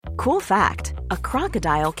Cool fact, a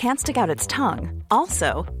crocodile can't stick out its tongue.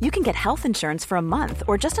 Also, you can get health insurance for a month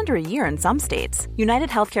or just under a year in some states. United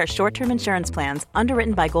Healthcare short-term insurance plans,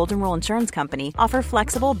 underwritten by Golden Rule Insurance Company, offer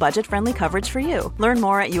flexible, budget-friendly coverage for you. Learn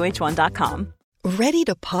more at uh1.com. Ready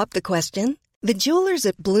to pop the question? The jewelers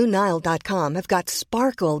at BlueNile.com have got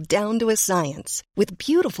sparkle down to a science with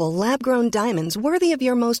beautiful lab-grown diamonds worthy of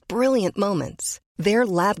your most brilliant moments. Their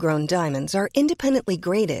lab-grown diamonds are independently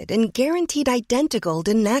graded and guaranteed identical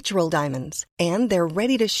to natural diamonds, and they're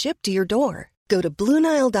ready to ship to your door. Go to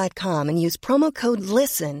BlueNile.com and use promo code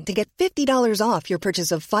LISTEN to get $50 off your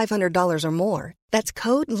purchase of $500 or more. That's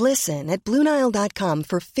code LISTEN at BlueNile.com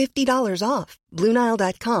for $50 off.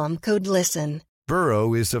 BlueNile.com, code LISTEN.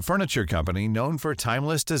 Burrow is a furniture company known for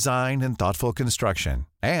timeless design and thoughtful construction,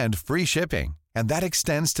 and free shipping, and that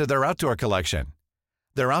extends to their outdoor collection.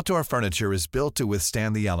 Their outdoor furniture is built to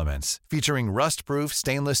withstand the elements, featuring rust-proof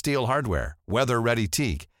stainless steel hardware, weather-ready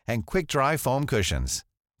teak, and quick-dry foam cushions.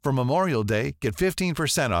 For Memorial Day, get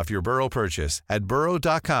 15% off your Burrow purchase at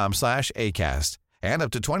burrow.com/ACAST and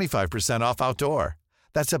up to 25% off outdoor.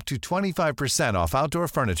 That's up to 25% off outdoor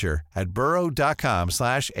furniture at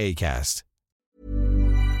burrow.com/ACAST.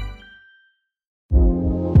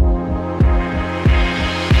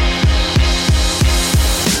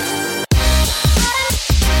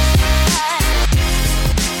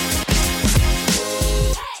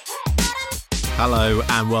 Hello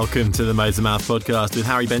and welcome to the Motormouth podcast with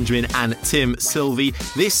Harry Benjamin and Tim Sylvie.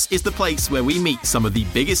 This is the place where we meet some of the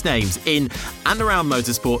biggest names in and around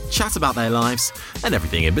motorsport, chat about their lives and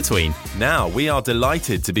everything in between. Now, we are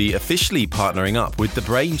delighted to be officially partnering up with the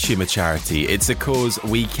Brain Tumour Charity. It's a cause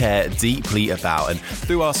we care deeply about, and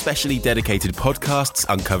through our specially dedicated podcasts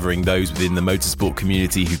uncovering those within the motorsport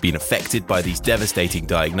community who've been affected by these devastating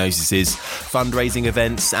diagnoses, fundraising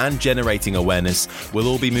events and generating awareness, we'll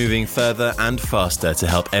all be moving further and faster to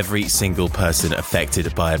help every single person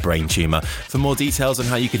affected by a brain tumour. For more details on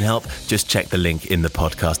how you can help, just check the link in the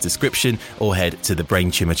podcast description or head to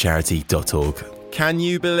thebraintumourcharity.org. Can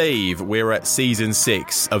you believe we're at season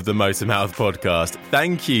 6 of the Motormouth podcast?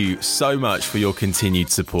 Thank you so much for your continued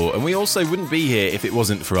support. And we also wouldn't be here if it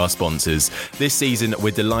wasn't for our sponsors. This season,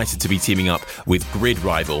 we're delighted to be teaming up with Grid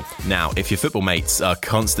Rival. Now, if your football mates are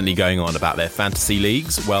constantly going on about their fantasy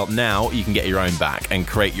leagues, well, now you can get your own back and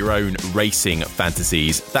create your own racing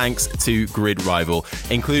fantasies thanks to Grid Rival,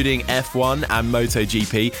 including F1 and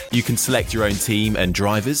MotoGP. You can select your own team and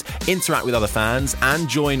drivers, interact with other fans, and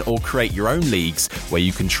join or create your own leagues where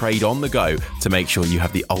you can trade on the go to make sure you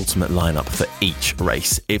have the ultimate lineup for each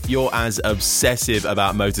race. If you're as obsessive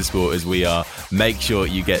about motorsport as we are, make sure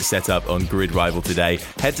you get set up on Grid Rival today.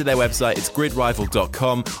 Head to their website, it's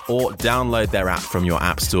gridrival.com, or download their app from your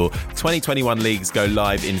app store. 2021 leagues go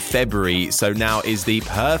live in February, so now is the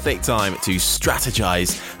perfect time to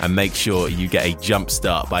strategize and make sure you get a jump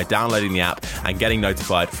start by downloading the app and getting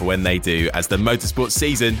notified for when they do as the motorsport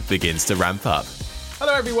season begins to ramp up.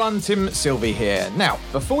 Hello everyone, Tim Sylvie here. Now,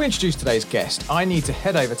 before we introduce today's guest, I need to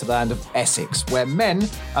head over to the land of Essex, where men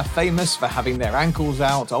are famous for having their ankles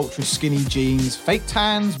out, ultra skinny jeans, fake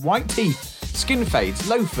tans, white teeth, skin fades,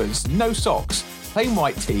 loafers, no socks, plain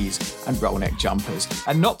white tees and roll neck jumpers,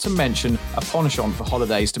 and not to mention a penchant for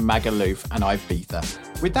holidays to Magaluf and Ibiza.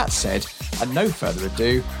 With that said, and no further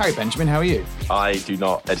ado, Harry Benjamin, how are you? I do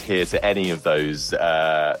not adhere to any of those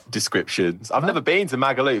descriptions. I've never been to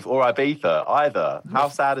Magaluf or Ibiza either. How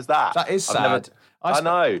sad is that? That is sad. I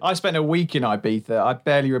know. I spent a week in Ibiza. I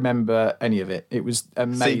barely remember any of it. It was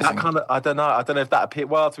amazing. See, that kind of, I don't know if that appeals.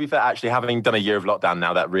 Well, to be fair, actually, having done a year of lockdown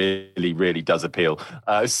now, that really, really does appeal.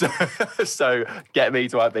 So get me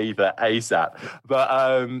to Ibiza ASAP.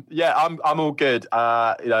 But yeah, I'm all good.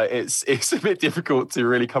 It's a bit difficult to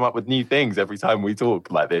really come up with new things every time we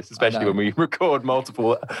talk like this, especially when we record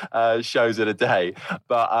multiple shows in a day.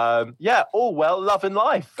 But yeah, all well, love and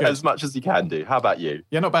life, as much as you can do. How about you?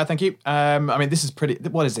 Yeah, not bad, thank you. I mean, this is pretty.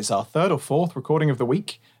 What is this? Our third or fourth recording of the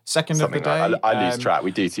week? Second of the day. I lose track.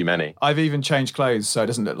 We do too many. I've even changed clothes, so it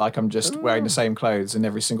doesn't look like I'm just wearing the same clothes in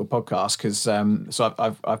every single podcast. Because so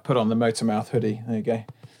I've put on the Motormouth hoodie. There you go.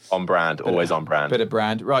 On brand, always on brand. Bit of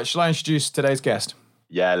brand. Right, shall I introduce today's guest?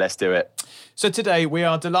 Yeah, let's do it. So today we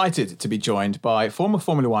are delighted to be joined by former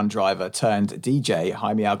Formula One driver turned DJ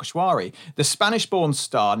Jaime Alguersuari. The Spanish-born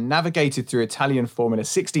star navigated through Italian Formula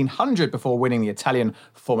 1600 before winning the Italian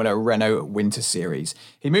Formula Renault Winter Series.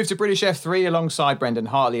 He moved to British F3 alongside Brendan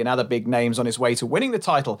Hartley and other big names on his way to winning the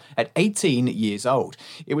title at 18 years old.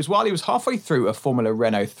 It was while he was halfway through a Formula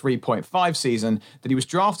Renault 3.5 season that he was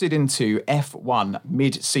drafted into F1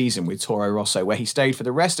 mid-season with Toro Rosso, where he stayed for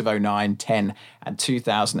the rest of 09, 10 and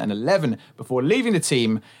 2011 before leaving the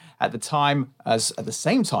team at the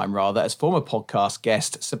same time as former podcast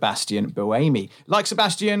guest Sebastian Buemi. Like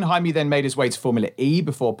Sebastian, Jaime then made his way to Formula E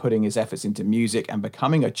before putting his efforts into music and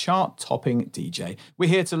becoming a chart-topping DJ. We're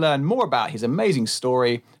here to learn more about his amazing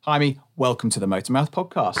story. Jaime, welcome to the Motormouth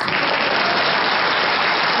podcast.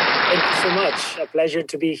 Thank you so much. A pleasure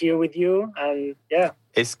to be here with you. And yeah.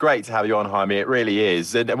 It's great to have you on, Jaime. It really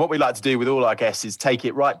is. And what we like to do with all our guests is take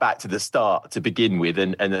it right back to the start to begin with,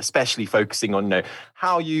 and especially focusing on,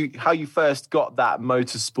 how you first got that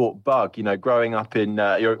motorsport bug. Growing up in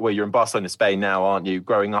you're in Barcelona, Spain now, aren't you?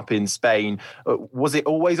 Growing up in Spain, was it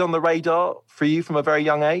always on the radar for you from a very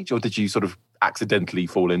young age, or did you sort of accidentally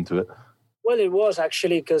fall into it? Well, it was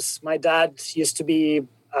actually because my dad used to be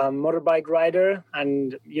a motorbike rider,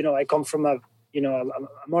 and I come from a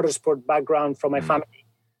motorsport background from my family.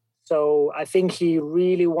 So I think he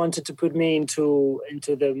really wanted to put me into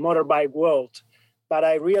the motorbike world. But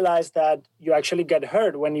I realized that you actually get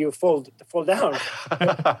hurt when you fall down.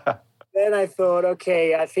 Then I thought,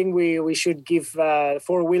 okay, I think we should give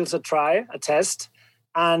four wheels a test.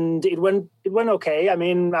 And it went okay. I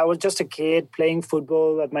mean, I was just a kid playing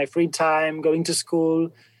football at my free time, going to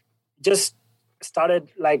school, just started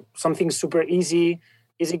like something super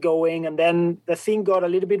easygoing, and then the thing got a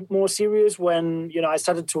little bit more serious when I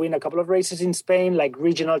started to win a couple of races in Spain, like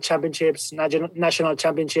regional championships, national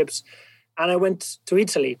championships, and I went to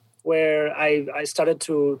Italy where I started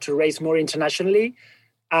to race more internationally,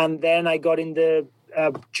 and then I got in the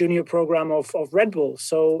junior program of Red Bull,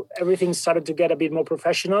 so everything started to get a bit more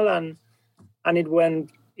professional, and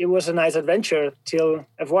it was a nice adventure till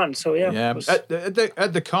F1. So yeah. At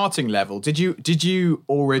the karting level, did you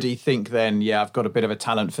already think then, I've got a bit of a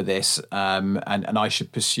talent for this, and I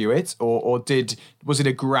should pursue it, or was it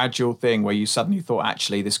a gradual thing where you suddenly thought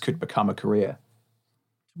actually this could become a career?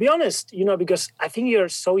 To be honest, because I think you're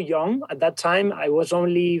so young at that time. I was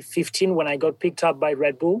only 15 when I got picked up by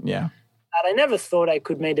Red Bull. Yeah, and I never thought I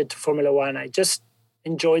could make it to Formula One. I just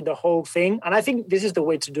enjoyed the whole thing, and I think this is the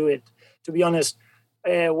way to do it. To be honest.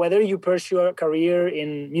 Whether you pursue a career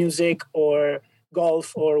in music or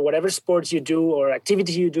golf or whatever sports you do or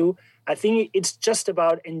activity you do, I think it's just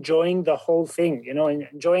about enjoying the whole thing,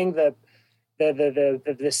 enjoying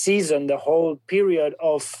the season, the whole period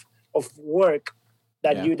of work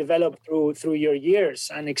that you develop through your years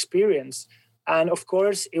and experience. And of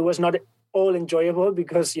course, it was not all enjoyable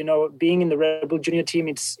because, being in the Red Bull Junior team,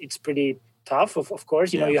 it's pretty tough. Of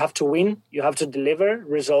course, you have to win, you have to deliver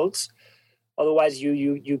results. Otherwise,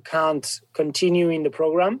 you can't continue in the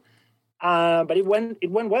program. But it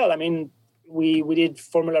went well. I mean, we did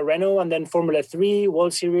Formula Renault and then Formula 3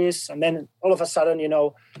 World Series, and then all of a sudden,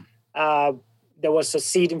 there was a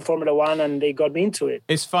seat in Formula One, and they got me into it.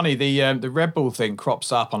 It's funny, the Red Bull thing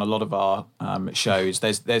crops up on a lot of our shows.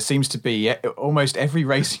 There seems to be almost every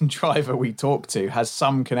racing driver we talk to has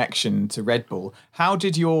some connection to Red Bull. How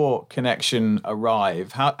did your connection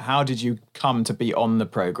arrive? How did you come to be on the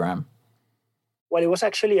program? Well, it was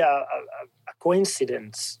actually a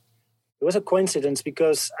coincidence. It was a coincidence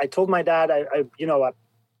because I told my dad,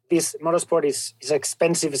 this motorsport is an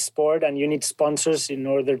expensive sport and you need sponsors in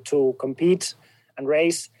order to compete and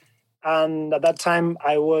race. And at that time,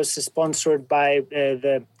 I was sponsored by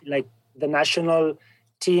the national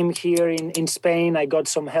team here in Spain. I got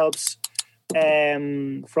some helps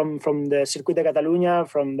from the Circuit de Catalunya,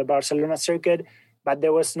 from the Barcelona circuit, but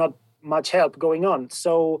there was not much help going on.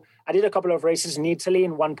 So I did a couple of races in Italy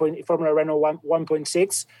in Formula Renault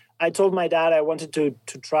 1.6. I told my dad I wanted to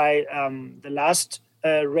try the last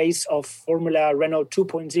race of Formula Renault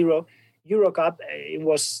 2.0 Euro Cup. It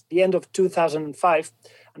was the end of 2005,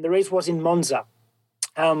 and the race was in Monza.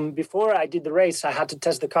 Before I did the race, I had to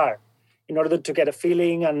test the car in order to get a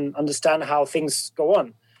feeling and understand how things go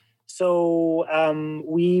on. So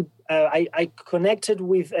I connected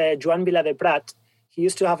with Joan Viladeprat. He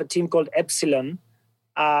used to have a team called Epsilon,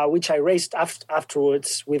 which I raced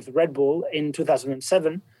afterwards with Red Bull in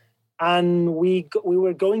 2007. And we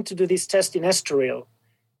were going to do this test in Estoril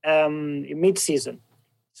in mid-season.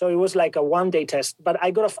 So it was like a one-day test. But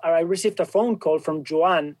I received a phone call from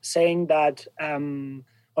Joan saying that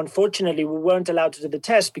unfortunately we weren't allowed to do the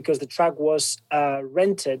test because the track was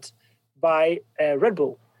rented by Red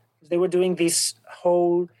Bull. They were doing this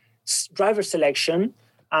whole driver selection.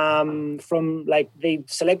 They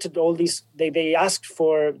selected all these. They asked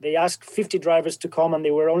 50 drivers to come, and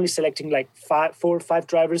they were only selecting like 4 or 5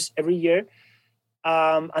 drivers every year.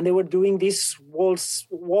 And they were doing this wall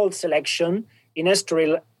selection in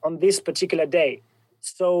Estoril on this particular day.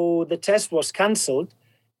 So the test was cancelled.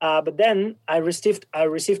 But then I received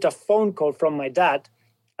a phone call from my dad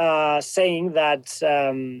saying that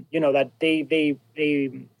that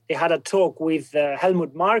they he had a talk with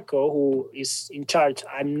Helmut Marko, who is in charge.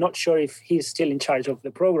 I'm not sure if he's still in charge of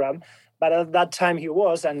the program, but at that time he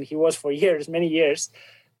was, and he was for years, many years.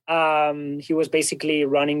 He was basically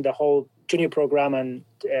running the whole junior program and,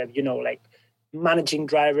 like managing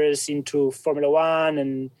drivers into Formula One.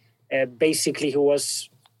 And basically he was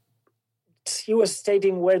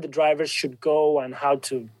stating where the drivers should go and how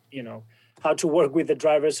to work with the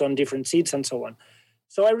drivers on different seats and so on.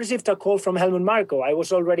 So I received a call from Helmut Marko. I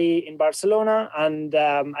was already in Barcelona, and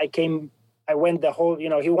I went the whole,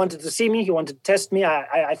 he wanted to see me. He wanted to test me.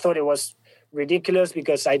 I thought it was ridiculous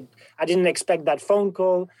because I didn't expect that phone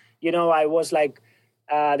call. I was like,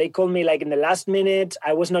 they called me like in the last minute.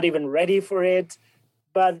 I was not even ready for it,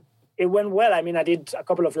 but it went well. I mean, I did a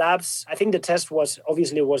couple of laps. I think the test was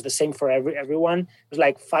the same for everyone. It was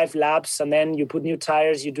like 5 laps, and then you put new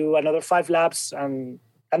tires, you do another 5 laps,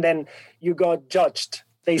 and then you got judged,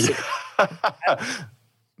 basically.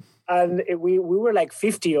 and we were like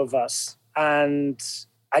 50 of us, and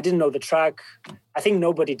I didn't know the track. I think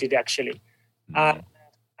nobody did, actually. And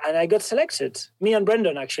I got selected. Me and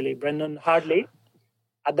Brendan Hartley,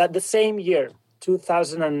 at the same year,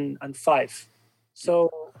 2005. So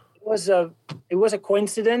it was a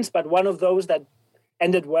coincidence, but one of those that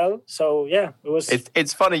ended well. So yeah, it was.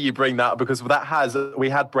 It's funny you bring that up because we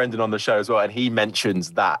had Brendan on the show as well, and he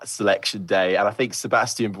mentions that selection day. And I think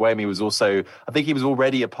Sebastian Buemi was also. I think he was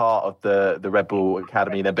already a part of the Red Bull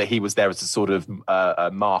Academy then, but he was there as a sort of a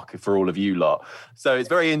mark for all of you lot. So it's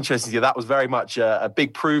very interesting. That was very much a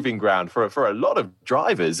big proving ground for a lot of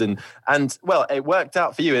drivers, and well, it worked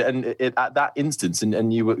out for you. And at that instance,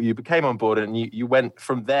 and you became on board, and you went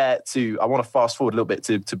from there to. I want to fast forward a little bit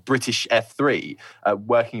to British F3.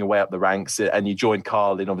 Working your way up the ranks, and you joined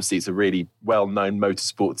Carlin. Obviously, it's a really well-known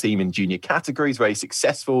motorsport team in junior categories, very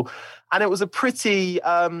successful, and it was a pretty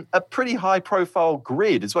high-profile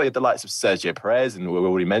grid as well. You had the likes of Sergio Perez, and we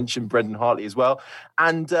already mentioned Brendan Hartley as well,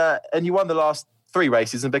 and you won the last 3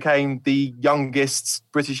 races and became the youngest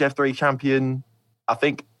British F3 champion. I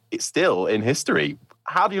think it's still in history.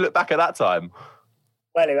 How do you look back at that time?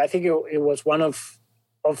 Well, I think it was one of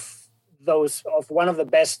the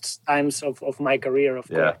best times of my career, of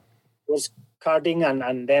course. It was karting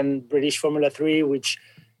and then British Formula 3, which,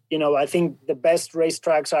 I think the best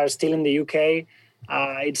racetracks are still in the UK.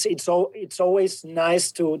 It's always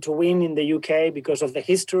nice to win in the UK because of the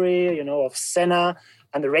history, of Senna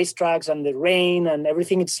and the racetracks and the rain and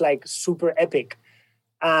everything. It's like super epic.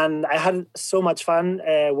 And I had so much fun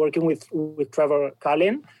working with Trevor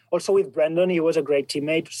Carlin. Also with Brendan, he was a great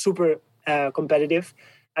teammate, super competitive.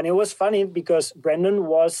 And it was funny because Brendan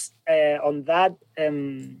was on that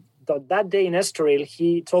day in Estoril.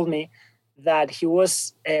 He told me that he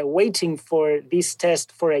was waiting for this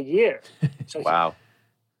test for a year. So wow,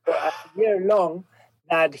 for a year long,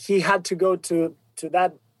 that he had to go to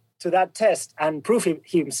that test and prove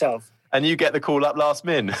himself. And you get the call up last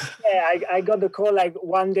minute. Yeah, I got the call like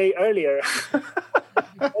one day earlier.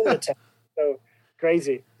 So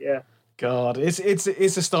crazy, yeah. God, it's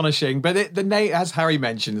astonishing. But the name, as Harry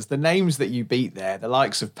mentions, the names that you beat there, the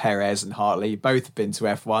likes of Perez and Hartley, both have been to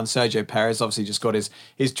F1. Sergio Perez obviously just got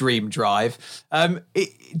his dream drive.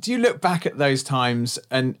 Do you look back at those times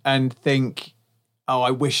and think, oh,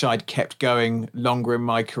 I wish I'd kept going longer in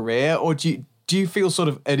my career? Or do you feel sort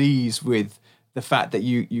of at ease with the fact that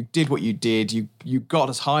you did what you did, you got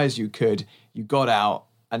as high as you could, you got out,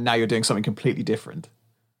 and now you're doing something completely different?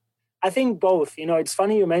 I think both. It's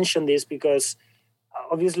funny you mentioned this because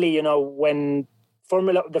obviously, when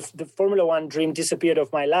the Formula One dream disappeared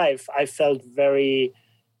of my life, I felt it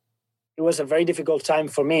was a very difficult time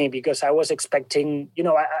for me because I was expecting,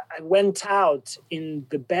 I went out in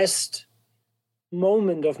the best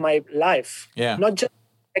moment of my life. Yeah. Not just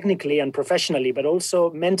technically and professionally, but also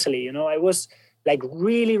mentally. I was like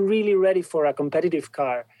really, really ready for a competitive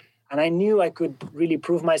car. And I knew I could really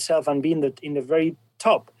prove myself and be in the very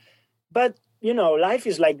top. But, life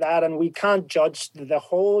is like that, and we can't judge the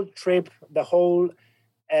whole trip, the whole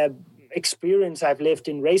experience I've lived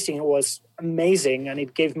in racing. It was amazing, and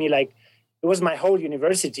it gave me it was my whole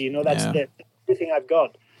university. That's everything I've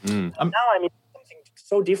got. And now I'm in something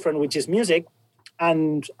so different, which is music,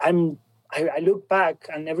 and I look back,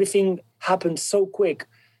 and everything happened so quick.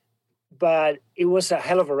 But it was a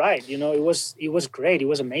hell of a ride, it was great. It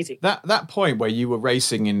was amazing. That point where you were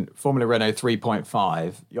racing in Formula Renault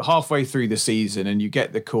 3.5, you're halfway through the season and you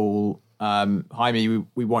get the call, Jaime,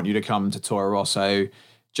 we want you to come to Toro Rosso,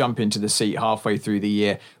 jump into the seat halfway through the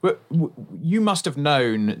year. You must have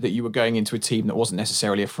known that you were going into a team that wasn't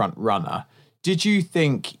necessarily a front runner. Did you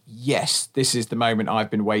think, yes, this is the moment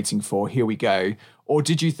I've been waiting for, here we go? Or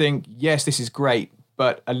did you think, yes, this is great,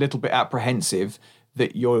 but a little bit apprehensive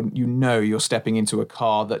that you're stepping into a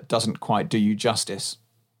car that doesn't quite do you justice?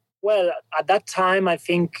 Well, at that time, I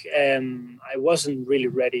think I wasn't really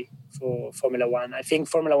ready for Formula One. I think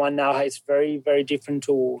Formula One now is very, very different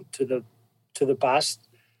to the past.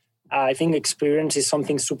 I think experience is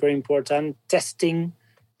something super important. Testing,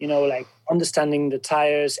 like understanding the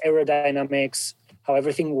tires, aerodynamics, how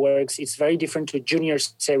everything works. It's very different to junior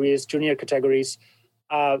series, junior categories.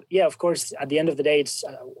 Of course, at the end of the day, it's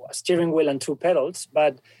a steering wheel and 2 pedals,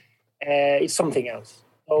 but it's something else.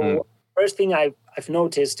 So first thing I've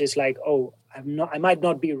noticed is like, I might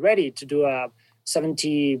not be ready to do a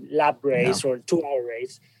 70 lap race or 2-hour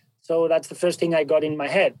race. So that's the first thing I got in my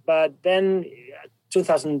head. But then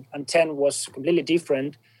 2010 was completely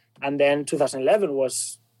different. And then 2011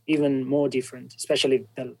 was even more different, especially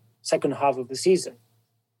the second half of the season.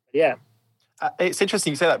 Yeah. It's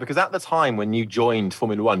interesting you say that, because at the time when you joined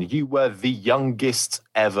Formula One, you were the youngest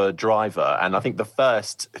ever driver. And I think the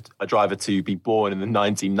first driver to be born in the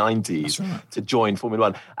 1990s to join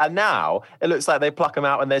Formula One. And now it looks like they pluck them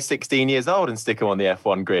out when they're 16 years old and stick them on the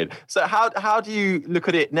F1 grid. So how do you look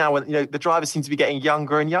at it now when the drivers seem to be getting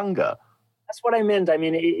younger and younger? That's what I meant. I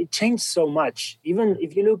mean, it changed so much. Even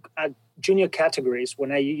if you look at junior categories,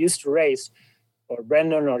 when I used to race, or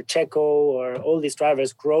Brendan or Checo or all these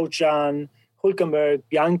drivers, Grosjean, Hülkenberg,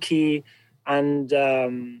 Bianchi, and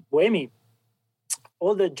Buemi,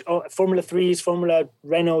 all the Formula 3s, Formula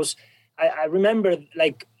Renaults. I remember,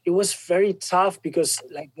 like, it was very tough because,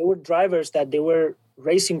 like, there were drivers that they were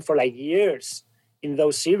racing for like years in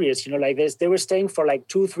those series. Like this, they were staying for like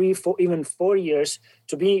 2, 3, 4, even 4 years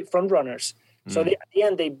to be front runners. So at the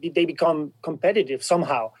end, they become competitive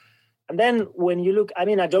somehow. And then when you look, I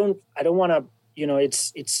mean, I don't want to.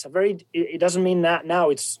 It's a very. It doesn't mean that now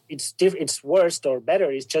it's worse or better.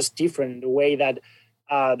 It's just different. The way that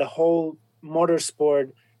the whole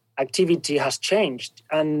motorsport activity has changed.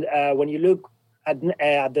 And when you look at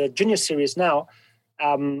the junior series now,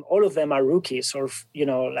 all of them are rookies, or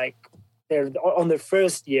like they're on their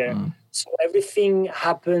first year. So everything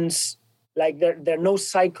happens like there are no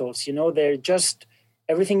cycles. They're just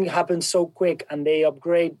everything happens so quick, and they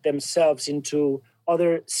upgrade themselves into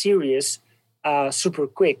other series. Super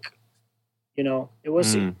quick, it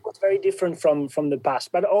was very different from the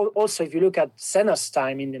past. But also, if you look at Senna's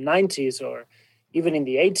time in the 90s or even in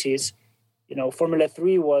the 80s, Formula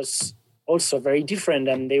 3 was also very different,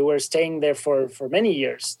 and they were staying there for many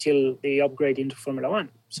years till they upgrade into Formula 1.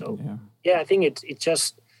 So I think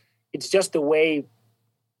it's just the way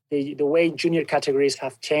the way junior categories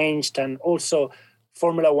have changed, and also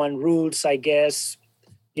Formula 1 rules, I guess.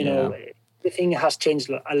 Everything has changed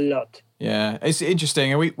a lot. Yeah, it's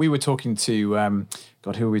interesting. We were talking to,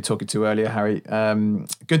 who were we talking to earlier, Harry?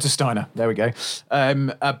 Gunther Steiner, there we go,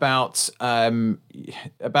 about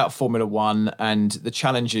Formula One and the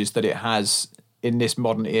challenges that it has in this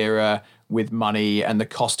modern era with money and the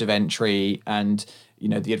cost of entry and,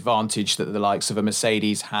 the advantage that the likes of a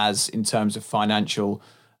Mercedes has in terms of financial,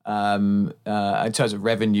 in terms of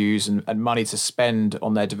revenues and money to spend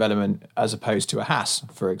on their development as opposed to a Haas,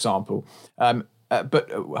 for example.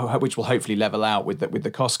 But which will hopefully level out with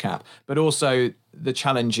the cost cap, but also the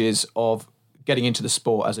challenges of getting into the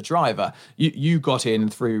sport as a driver. You got in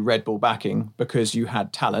through Red Bull backing because you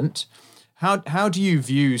had talent. How do you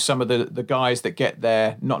view some of the guys that get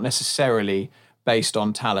there not necessarily based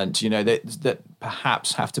on talent, that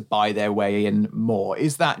perhaps have to buy their way in more?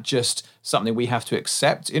 Is that just something we have to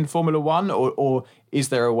accept in Formula One, or is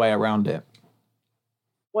there a way around it?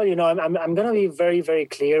 Well, I'm going to be very, very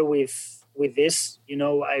clear with this.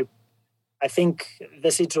 I think the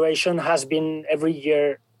situation has been every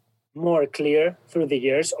year more clear through the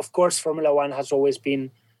years. Of course, Formula One has always been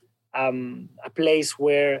a place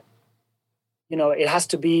where, it has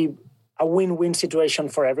to be a win-win situation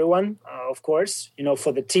for everyone, of course,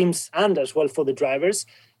 for the teams and as well for the drivers.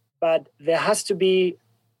 But there has to be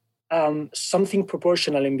something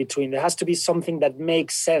proportional in between. There has to be something that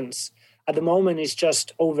makes sense. At the moment, it's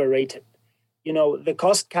just overrated. The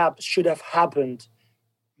cost cap should have happened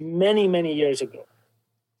many, many years ago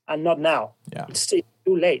and not now. Yeah. It's too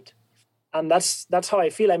late. And that's how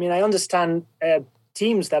I feel. I mean, I understand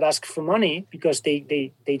teams that ask for money because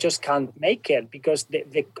they just can't make it, because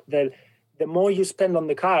the more you spend on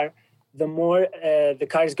the car, the more the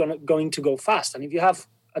car is going to go fast. And if you have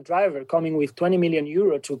a driver coming with 20 million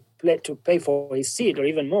euro to pay for his seat or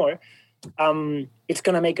even more, it's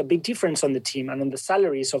going to make a big difference on the team and on the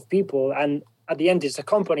salaries of people. And at the end, it's a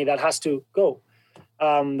company that has to go,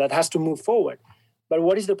 that has to move forward. But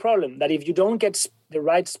what is the problem? That if you don't get the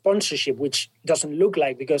right sponsorship, which doesn't look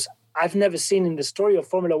like, because I've never seen in the story of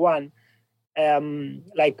Formula One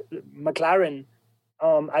like McLaren,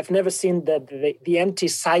 I've never seen the empty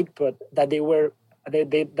side pod that they were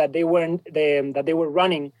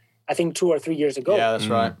running, I think 2 or 3 years ago. Yeah, that's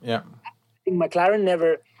right. Yeah. I think McLaren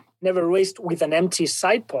never raced with an empty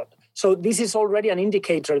side pod. So this is already an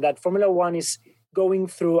indicator that Formula One is going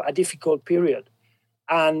through a difficult period.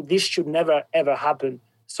 And this should never, ever happen.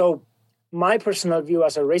 So my personal view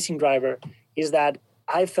as a racing driver is that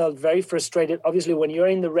I felt very frustrated. Obviously, when you're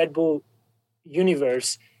in the Red Bull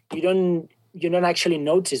universe, you don't actually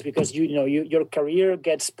notice, because your career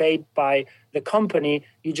gets paid by the company.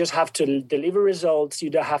 You just have to deliver results. You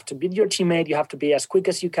don't have to beat your teammate. You have to be as quick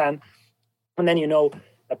as you can. And then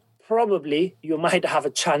probably you might have a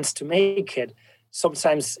chance to make it.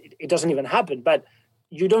 Sometimes it doesn't even happen, but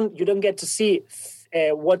you don't get to see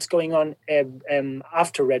what's going on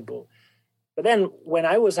after Red Bull. But then when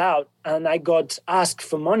I was out and I got asked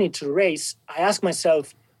for money to race, I asked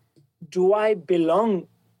myself, do I belong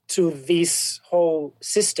to this whole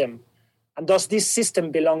system? And does this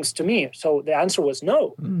system belongs to me? So the answer was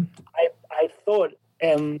no. I thought,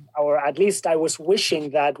 or at least I was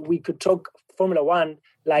wishing, that we could talk Formula One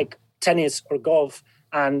like tennis or golf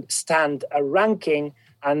and stand a ranking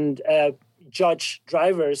and judge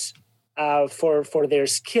drivers for their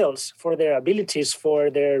skills, for their abilities, for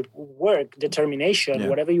their work, determination,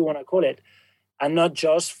 whatever you want to call it, and not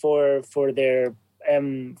just for their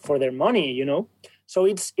money, So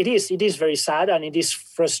it is very sad and it is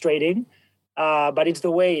frustrating, but it's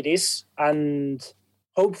the way it is. And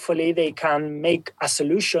hopefully they can make a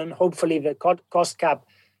solution. Hopefully the cost cap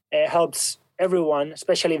helps everyone,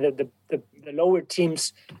 especially the lower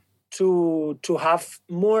teams, to have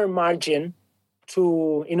more margin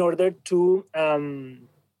in order to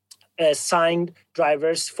sign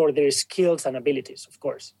drivers for their skills and abilities, of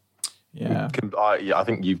course. Yeah, I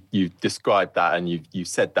think you've described that, and you've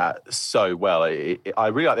said that so well. I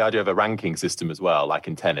really like the idea of a ranking system as well, like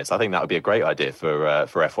in tennis. I think that would be a great idea for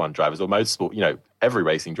F1 drivers or motorsport. Every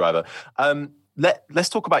racing driver. Let's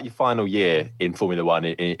talk about your final year in Formula One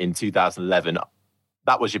in 2011.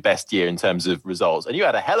 That was your best year in terms of results, and you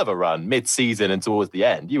had a hell of a run mid-season and towards the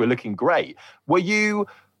end. You were looking great. Were you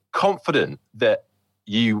confident that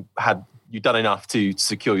you'd done enough to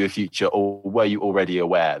secure your future, or were you already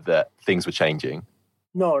aware that things were changing?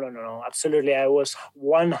 No. Absolutely. I was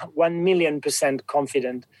 1,000,000%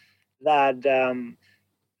 confident that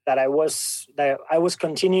I was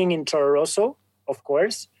continuing in Toro Rosso, of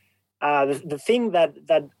course. The thing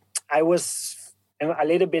that I was a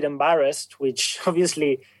little bit embarrassed, which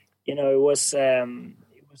obviously, it was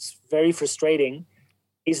very frustrating,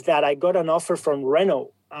 is that I got an offer from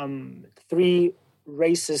Renault, 3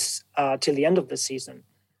 races till the end of the season,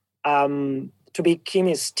 to be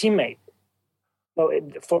Kimi's teammate.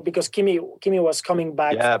 So because Kimi was coming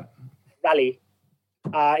back from rally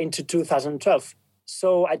into 2012.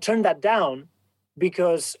 So I turned that down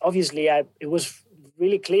because obviously it was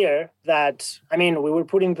really clear that, we were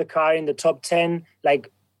putting the car in the top 10,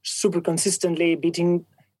 like super consistently, beating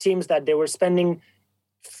teams that they were spending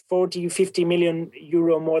 40, 50 million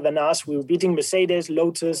euro more than us. We were beating Mercedes,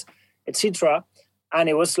 Lotus, etc. And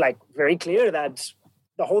it was like very clear that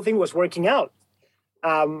the whole thing was working out.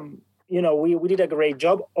 We did a great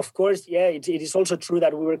job. Of course, it is also true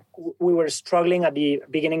that we were struggling at the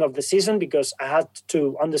beginning of the season because I had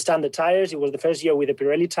to understand the tires. It was the first year with the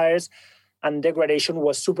Pirelli tires, and degradation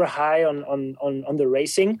was super high on the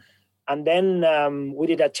racing. And then we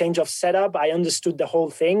did a change of setup. I understood the whole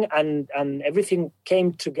thing, and everything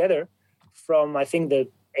came together from, I think, the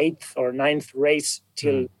 8th or 9th race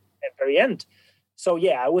till the very end. So,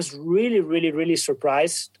 I was really, really, really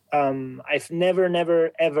surprised. I've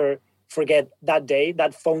never, ever forget that day,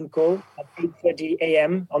 that phone call at 8:30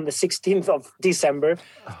 a.m. on the 16th of December.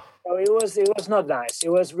 So it was not nice. It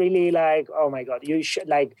was really like, oh my God,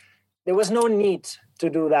 there was no need to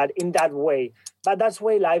do that in that way. But that's the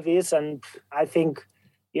way life is. And I think,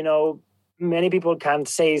 many people can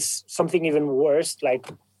say something even worse.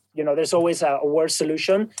 Like, there's always a worse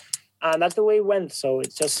solution. And that's the way it went. So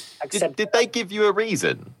it's just accept. Did they give you a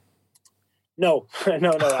reason? No.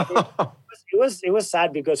 It was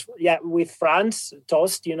sad because, with France,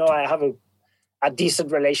 Tost, I have a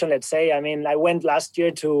decent relation, let's say. I went last year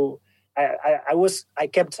to, I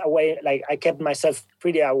kept myself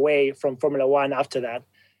pretty away from Formula One after that,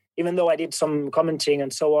 even though I did some commenting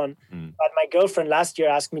and so on. But my girlfriend last year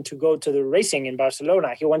asked me to go to the racing in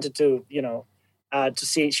Barcelona. He wanted to,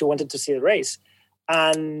 she wanted to see the race.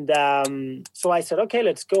 And so I said, okay,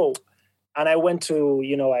 let's go. And I went to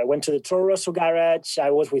the Toro Rosso garage.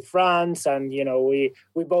 I was with Franz, and we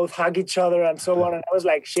both hug each other and so on. And I was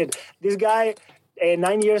like, shit, this guy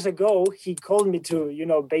 9 years ago, he called me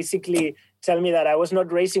to, basically tell me that I was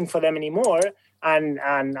not racing for them anymore,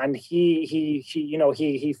 and he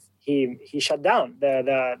shut down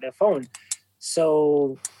the phone.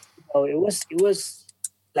 So it was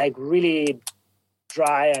like really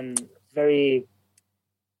dry and very,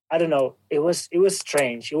 I don't know. It was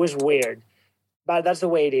strange. It was weird, but that's the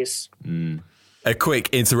way it is. A quick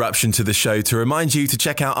interruption to the show to remind you to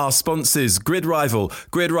check out our sponsors, Grid Rival.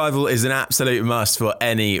 Grid Rival is an absolute must for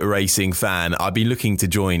any racing fan. I've been looking to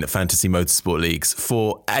join fantasy motorsport leagues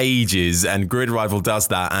for ages, and Grid Rival does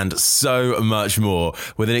that and so much more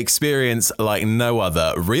with an experience like no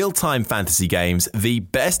other. Real-time fantasy games, the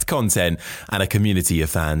best content, and a community of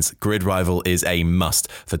fans. Grid Rival is a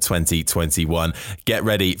must for 2021. Get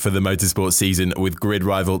ready for the motorsport season with Grid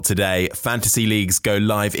Rival today. Fantasy leagues go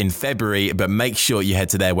live in February, but make sure you head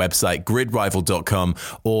to their website, gridrival.com,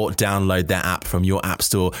 or download their app from your app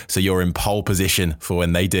store so you're in pole position for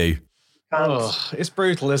when they do. It's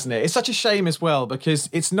brutal, isn't it? It's such a shame as well, because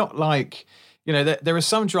it's not like, there are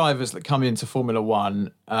some drivers that come into Formula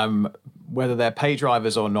One, whether they're pay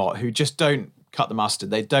drivers or not, who just don't cut the mustard.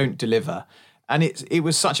 They don't deliver. And it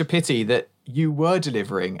was such a pity that you were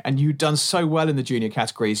delivering and you'd done so well in the junior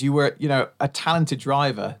categories. You were, a talented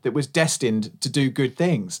driver that was destined to do good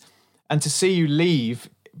things. And to see you leave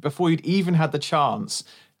before you'd even had the chance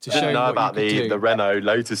to show what you could do. I didn't know about the Renault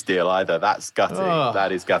Lotus deal either. That's gutting.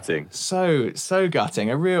 That is gutting. So gutting.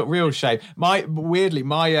 A real shame. My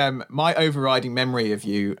overriding memory of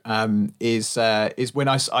you is when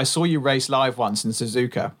I saw you race live once in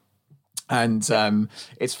Suzuka. And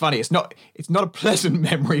it's funny. It's not a pleasant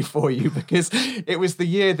memory for you, because it was the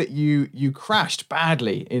year that you crashed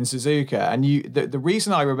badly in Suzuka, and the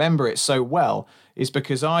reason I remember it so well is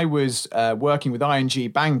because I was working with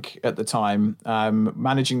ING Bank at the time,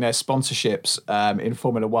 managing their sponsorships in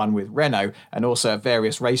Formula One with Renault, and also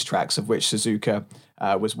various racetracks, of which Suzuka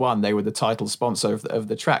was one. They were the title sponsor of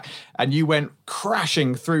the track. And you went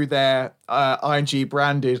crashing through their ING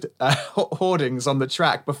branded hoardings on the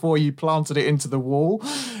track before you planted it into the wall.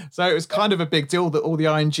 So it was kind of a big deal that all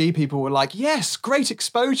the ING people were like, yes, great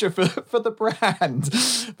exposure for the brand.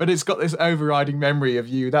 But it's got this overriding memory of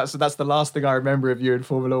you. That's the last thing I remember of you in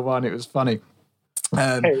Formula One. It was funny.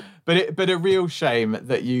 But a real shame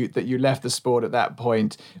that you left the sport at that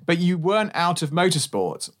point. But you weren't out of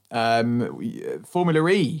motorsport. Formula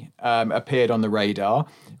E appeared on the radar.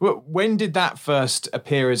 When did that first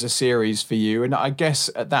appear as a series for you? And I guess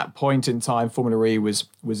at that point in time, Formula E was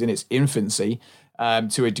in its infancy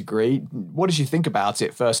to a degree. What did you think about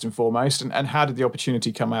it first and foremost, and how did the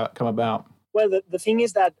opportunity come about? Well, the thing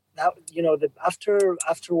is that after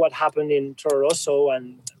what happened in Toro Rosso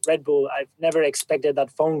and Red Bull, I've never expected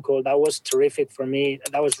that phone call. That was terrific for me.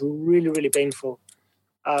 That was really, really painful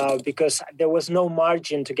because there was no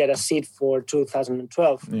margin to get a seat for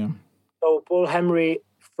 2012. Yeah. So Paul Henry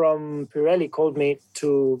from Pirelli called me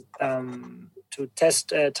to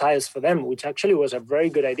test tires for them, which actually was a very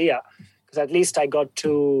good idea, because at least I got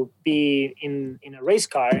to be in a race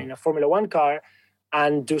car, in a Formula One car,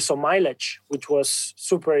 and do some mileage, which was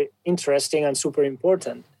super interesting and super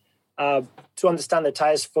important to understand the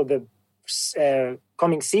tires for the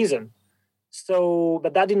coming season. So,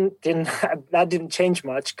 but that didn't change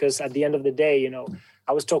much, because at the end of the day,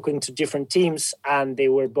 I was talking to different teams, and they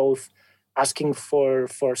were both asking for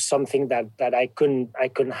something that I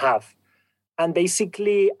couldn't have. And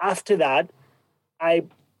basically after that, my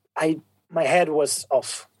head was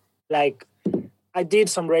off. Like, I did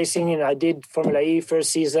some racing, and I did Formula E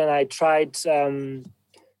first season. I tried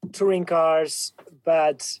touring cars,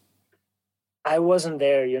 but I wasn't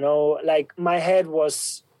there, like my head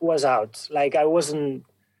was out. Like I was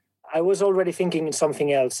already thinking in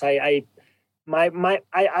something else. I've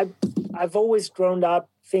always grown up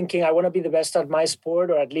thinking I want to be the best at my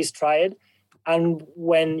sport, or at least try it. And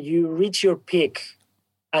when you reach your peak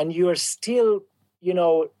and you're still,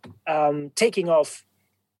 taking off,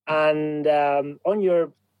 and on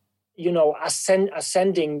your,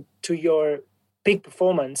 ascending to your peak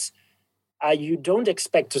performance, you don't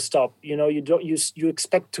expect to stop. You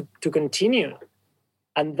expect to continue,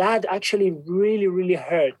 and that actually really, really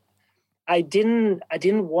hurt. I didn't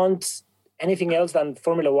want anything else than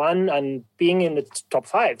Formula One and being in the top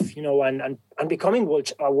 5, and becoming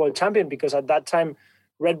a world champion, because at that time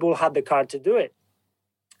Red Bull had the car to do it.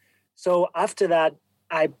 So after that,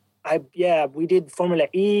 we did Formula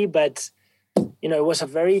E, but it was a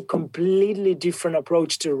very completely different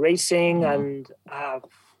approach to racing, and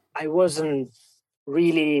I wasn't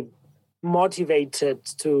really motivated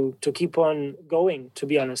to keep on going, to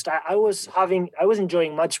be honest. I was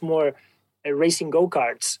enjoying much more racing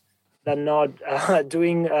go-karts than not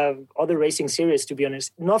doing other racing series, to be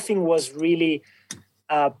honest. Nothing was really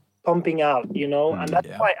pumping out, and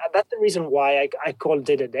that's the reason why I called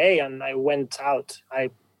it a day and I went out. I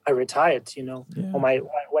retired,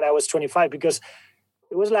 when I was 25, because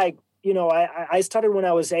it was like, I started when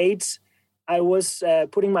I was 8. I was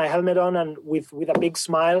putting my helmet on and with a big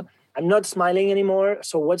smile. I'm not smiling anymore.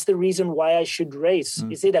 So what's the reason why I should race?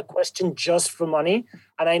 Is it a question just for money?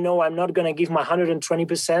 And I know I'm not going to give my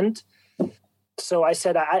 120%. So I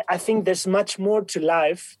said, I think there's much more to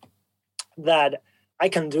life that I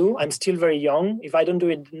can do. I'm still very young. If I don't do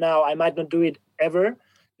it now, I might not do it ever.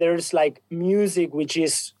 There's like music, which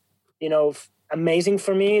is, amazing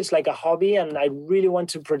for me. It's like a hobby, and I really want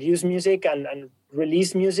to produce music and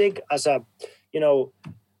release music as a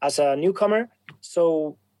newcomer.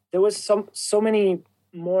 So there was so many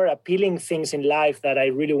more appealing things in life that I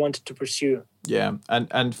really wanted to pursue. Yeah,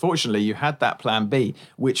 and fortunately you had that plan B,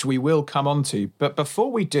 which we will come on to. But before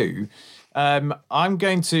we do, I'm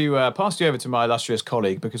going to pass you over to my illustrious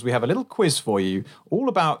colleague, because we have a little quiz for you all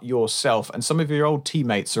about yourself, and some of your old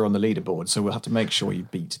teammates are on the leaderboard, so we'll have to make sure you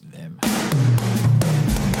beat them.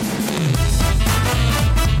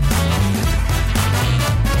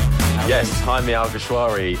 Yes, Jaime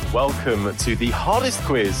Alguersuari, welcome to the hardest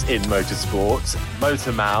quiz in motorsport,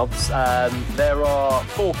 Motor Mouths. There are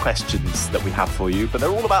 4 questions that we have for you, but they're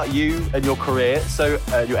all about you and your career, so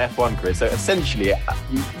your F1 career. So essentially,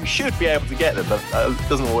 you should be able to get them, but it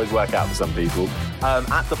doesn't always work out for some people.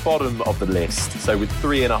 At the bottom of the list, so with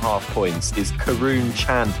 3.5 points, is Karun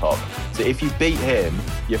Chantop. So if you beat him,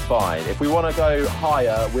 you're fine. If we want to go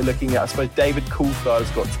higher, we're looking at, I suppose, David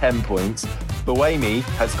Coulthard's got 10 points. Buemi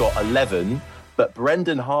has got 11, but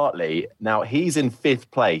Brendan Hartley, now he's in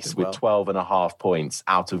 5th place with 12.5 points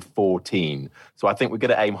out of 14. So I think we're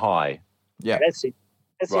going to aim high. Yeah. Let's see.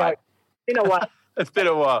 Right. You know what? It's been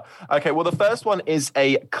a while. Okay, well, the first one is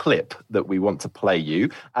a clip that we want to play you.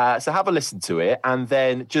 So have a listen to it and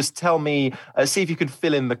then just tell me, see if you can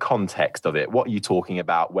fill in the context of it. What are you talking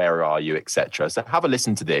about? Where are you, etc. So have a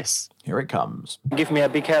listen to this. Here it comes. Give me a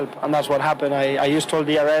big help, and that's what happened. I used all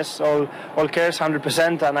DRS, all cares,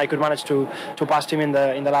 100%, and I could manage to pass him in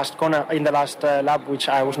the last corner, in the last lap, which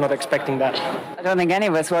I was not expecting that. I don't think any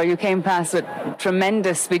of us were. You came past with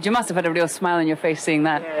tremendous speed. You must have had a real smile on your face seeing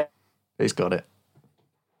that. Yeah. He's got it.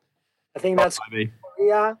 I think that's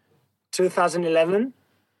Korea 2011.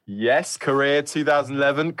 Yes, Korea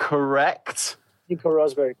 2011, correct. Nico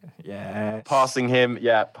Rosberg. Yeah. Passing him.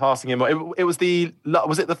 It was the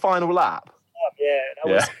final lap?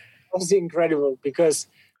 That was incredible, because,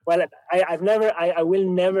 well, I will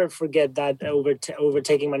never forget that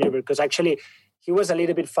overtaking maneuver, because actually he was a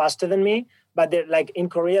little bit faster than me, but like in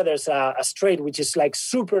Korea, there's a straight, which is like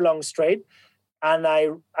super long straight. And I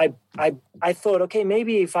thought, okay,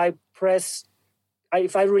 maybe if I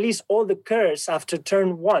release all the curves after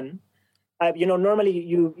turn 1, normally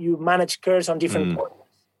you manage curves on different corners.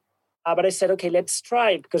 But I said, okay, let's try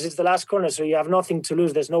it, because it's the last corner, so you have nothing to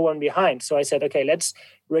lose. There's no one behind. So I said, okay, let's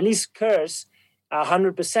release curves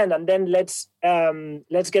 100%, and then let's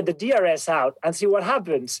get the DRS out and see what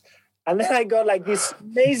happens. And then I got like this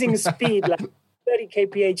amazing speed, like 30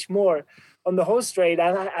 kph more on the whole straight,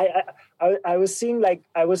 and I was seeing, like,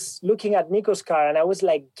 I was looking at Nico's car, and I was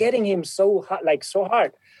like getting him so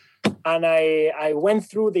hard, and I went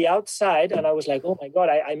through the outside, and I was like, oh my god,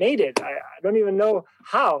 I made it. I don't even know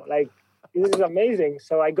how. Like, this is amazing.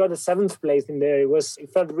 So I got a 7th place in there.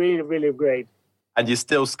 It felt really, really great. And you're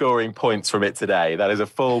still scoring points from it today. That is a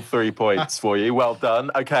full 3 points for you. Well done.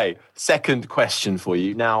 Okay, second question for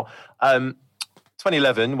you now.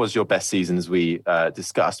 2011 was your best season, as we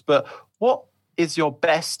discussed, but what is your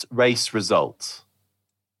best race result?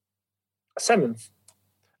 7th.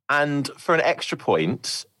 And for an extra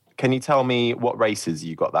point, can you tell me what races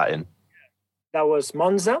you got that in? That was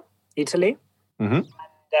Monza, Italy, and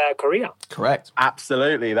Korea. Correct.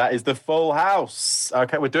 Absolutely. That is the full house.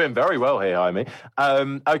 Okay, we're doing very well here, Jaime.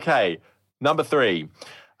 Okay, number 3.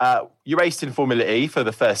 You raced in Formula E for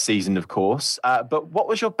the first season, of course, but what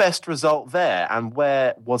was your best result there, and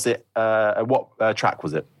where was it? What track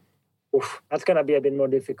was it? Oof, that's going to be a bit more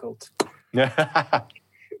difficult.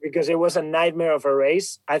 Because it was a nightmare of a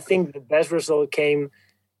race. I think the best result it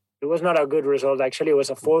was not a good result, actually. It was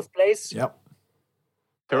a 4th place. Yep.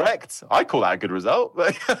 Correct. I call that a good result.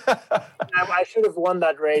 I should have won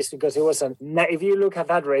that race, because it was if you look at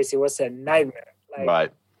that race, it was a nightmare. Like,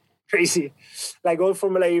 right. Crazy. Like all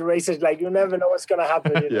Formula E races, like you never know what's going to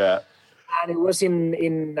happen. Yeah. And it was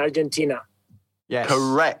in Argentina. Yes.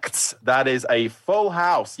 Correct. That is a full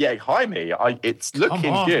house. Yeah, Jaime, it's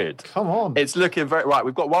looking good. Come on. It's looking very... Right,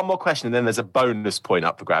 we've got one more question and then there's a bonus point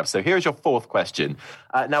up for grabs. So here's your fourth question.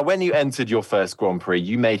 Now, when you entered your first Grand Prix,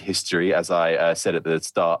 you made history, as I said at the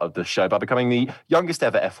start of the show, by becoming the youngest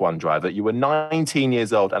ever F1 driver. You were 19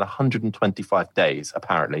 years old and 125 days,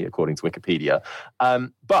 apparently, according to Wikipedia.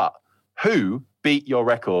 But who beat your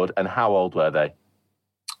record and how old were they?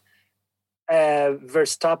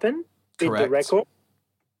 Verstappen beat the record.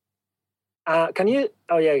 Can you?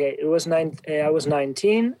 Oh yeah, okay. It was I was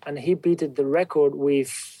 19, and he beat the record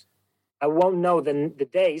with. I won't know the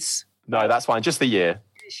days. No, that's fine. Just the year.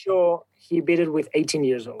 Pretty sure he beat it with 18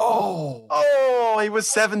 years old. Oh, he was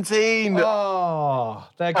 17. Oh,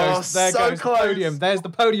 there goes the podium. There's the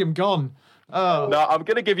podium gone. Oh. No, I'm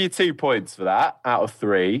going to give you 2 points for that out of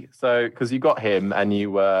 3. So, because you got him and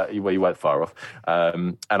you weren't far off.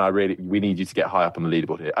 And we need you to get high up on the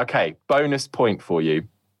leaderboard here. Okay, bonus point for you.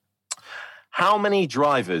 How many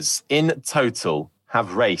drivers in total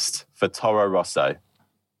have raced for Toro Rosso?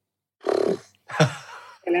 Give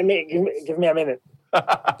me a minute.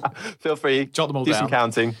 Feel free. Jot them all do down. Some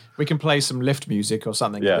counting. We can play some lift music or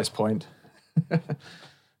something at this point.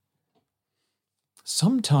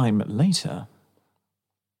 Sometime later.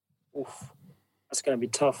 Oof, that's going to be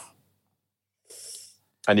tough.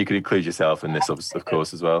 And you could include yourself in this, of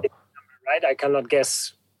course, as well. Right? I cannot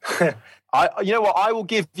guess. You know what? I will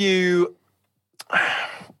give you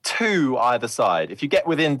 2 either side. If you get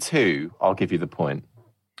within 2, I'll give you the point.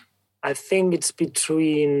 I think it's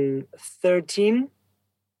between 13.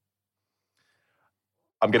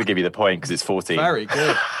 I'm going to give you the point because it's 14. Very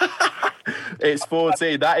good. It's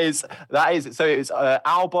 14. That is. So it's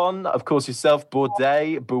Albon, of course, yourself,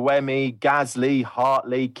 Bourdais, Buemi, Gasly,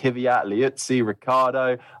 Hartley, Kvyat, Liuzzi,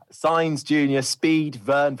 Ricciardo, Sainz Jr., Speed,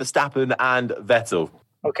 Verne, Verstappen, and Vettel.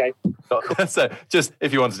 Okay. So just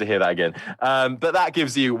if you wanted to hear that again. But that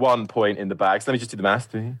gives you 1 point in the bag. So let me just do the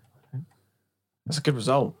math. That's a good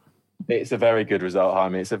result. It's a very good result,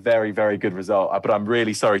 Jaime. It's a very, very good result. But I'm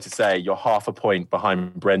really sorry to say you're half a point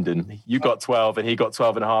behind Brendan. You got 12 and he got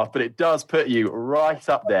 12 and a half, but it does put you right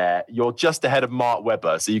up there. You're just ahead of Mark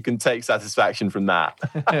Webber, so you can take satisfaction from that.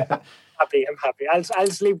 I'm happy. I'll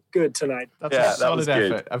sleep good tonight. That's a solid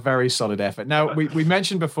effort, a very solid effort. Now, we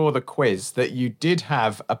mentioned before the quiz that you did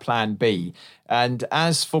have a plan B. And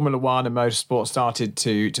as Formula One and motorsport started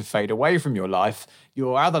to fade away from your life,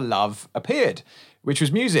 your other love appeared, which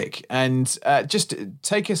was music. And just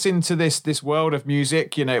take us into this world of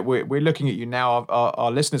music. You know, we're looking at you now.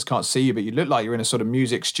 Our listeners can't see you, but you look like you're in a sort of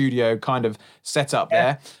music studio kind of setup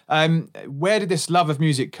there. Where did this love of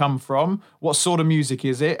music come from? What sort of music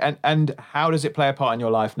is it? And how does it play a part in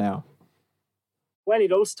your life now? Well,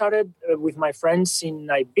 it all started with my friends in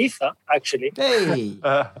Ibiza, actually. Hey!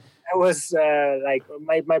 I was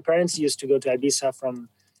my parents used to go to Ibiza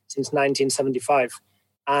since 1975.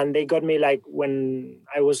 And they got me when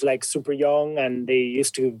I was super young, and they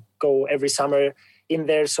used to go every summer in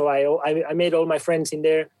there. So I made all my friends in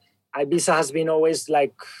there. Ibiza has been always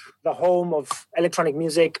the home of electronic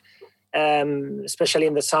music, especially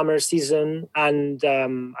in the summer season. And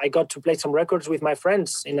I got to play some records with my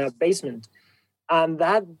friends in a basement. And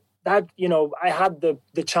that I had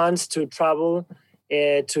the chance to travel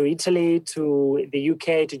to Italy, to the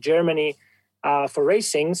UK, to Germany for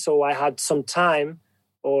racing. So I had some time.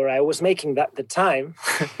 Or I was making the time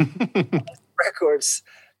records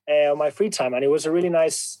on my free time. And it was a really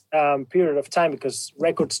nice period of time because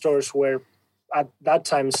record stores were at that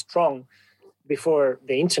time strong before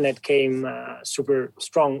the internet came super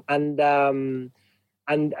strong. And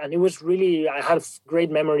it was really, I had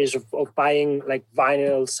great memories of buying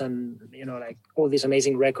vinyls and, all these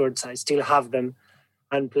amazing records. I still have them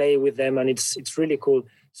and play with them. And it's really cool.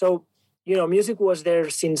 So, music was there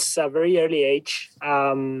since a very early age.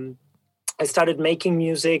 I started making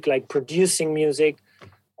music, producing music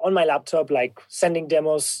on my laptop, sending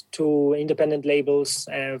demos to independent labels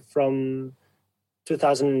from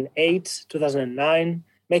 2008, 2009,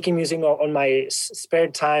 making music on my spare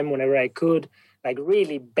time whenever I could,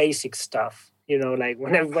 really basic stuff.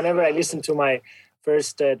 Whenever I listen to my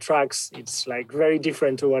first tracks, it's very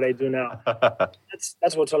different to what I do now.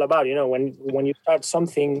 That's what it's all about, when you start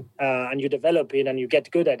something and you develop it and you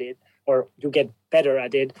get good at it or you get better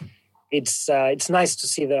at it, it's nice to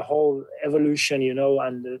see the whole evolution,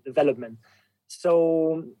 and the development.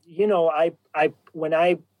 So, when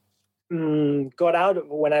I got out,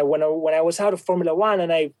 when I was out of Formula One,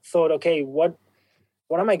 and I thought, okay, what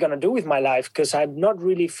am I gonna do with my life? Because I'm not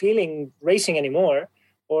really feeling racing anymore.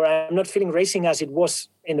 Or I'm not feeling racing as it was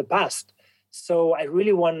in the past. So I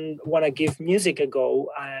really want to give music a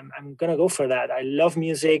go. I'm gonna go for that. I love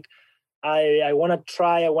music. I want to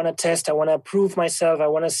try. I want to test. I want to prove myself. I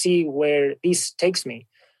want to see where this takes me.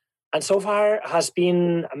 And so far has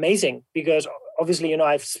been amazing because obviously,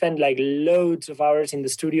 I've spent like loads of hours in the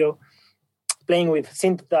studio playing with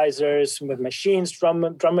synthesizers, with machines,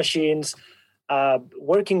 drum machines,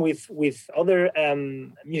 working with other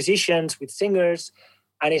musicians, with singers,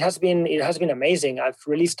 and it has been amazing. I've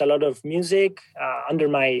released a lot of music under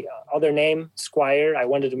my other name, Squire. I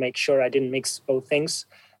wanted to make sure I didn't mix both things,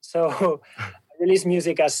 so I released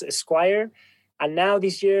music as Squire. And now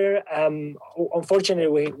this year,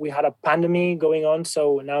 unfortunately, we had a pandemic going on,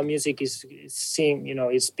 so now music is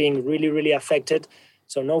being really, really affected.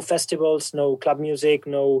 So no festivals, no club music,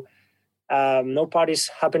 no parties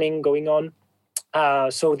going on.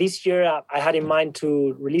 So this year, I had in mind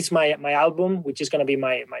to release my album, which is going to be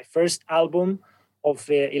my first album of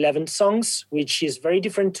 11 songs, which is very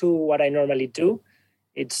different to what I normally do.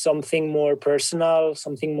 It's something more personal,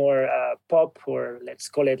 something more pop, or let's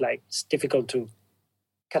call it like, it's difficult to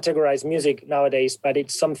categorize music nowadays, but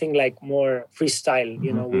it's something like more freestyle,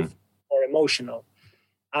 with more emotional.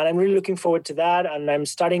 And I'm really looking forward to that. And I'm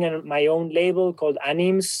starting my own label called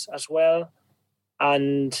Animes as well.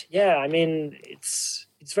 And yeah, I mean, it's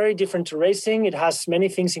very different to racing. It has many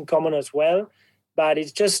things in common as well, but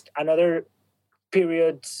it's just another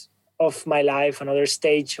period of my life, another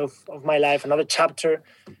stage of my life, another chapter,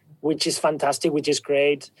 which is fantastic, which is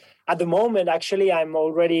great. At the moment, actually, I'm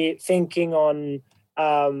already thinking on,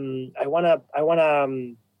 I wanna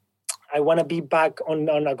be back on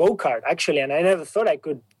a go-kart, actually, and I never thought I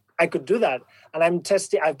could do that. And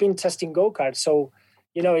I've been testing go-karts, so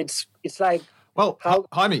it's like. Well,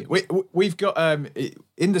 Jaime, we've got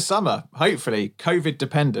in the summer, hopefully COVID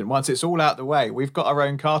dependent. Once it's all out the way, we've got our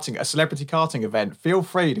own a celebrity karting event. Feel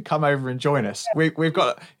free to come over and join us. We've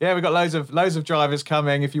got loads of drivers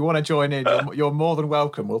coming. If you want to join in, you're more than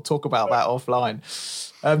welcome. We'll talk about that offline.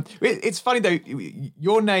 It's funny though,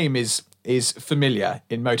 your name is familiar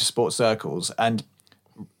in motorsport circles, and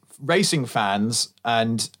racing fans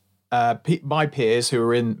and my peers who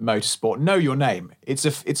are in motorsport know your name. It's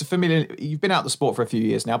a familiar. You've been out the sport for a few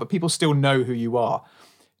years now, but people still know who you are.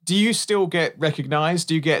 Do you still get recognised?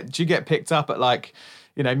 Do you get picked up at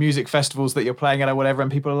music festivals that you're playing at or whatever, and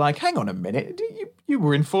people are like, "Hang on a minute, you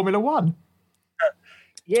were in Formula One"?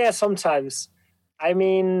 Yeah, sometimes. I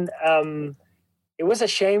mean, it was a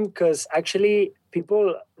shame because actually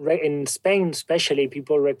people in Spain, especially,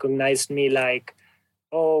 people recognized me like,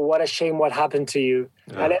 "Oh, what a shame! What happened to you?"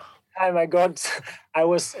 Yeah. And time it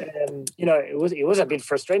was a bit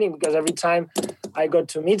frustrating because every time I got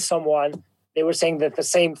to meet someone, they were saying that the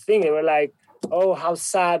same thing. They were like, "Oh, how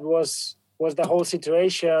sad was the whole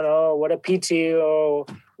situation? Oh, what a pity, or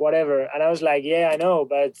whatever." And I was like, "Yeah, I know,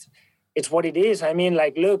 but it's what it is." I mean,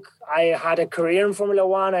 like, look, I had a career in Formula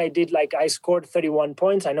One. I scored 31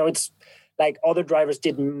 points. I know it's like other drivers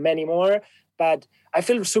did many more, but I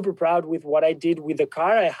feel super proud with what I did with the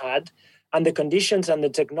car I had and the conditions and the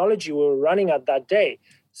technology we were running at that day.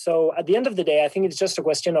 So at the end of the day, I think it's just a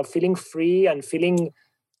question of feeling free and feeling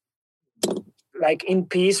like in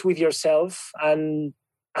peace with yourself. And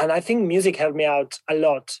I think music helped me out a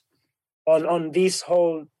lot on this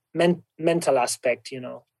whole mental aspect,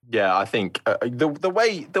 Yeah, I think the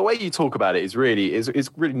way you talk about it is really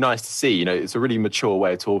nice to see. It's a really mature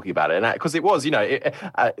way of talking about it, and because it was,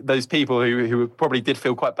 those people who probably did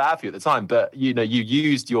feel quite bad for you at the time, but you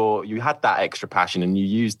had that extra passion and you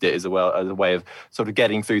used it as a way of sort of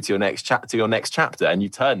getting through to your next chapter, and you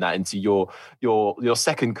turned that into your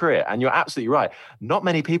second career. And you're absolutely right. Not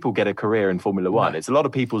many people get a career in Formula One. No. It's a lot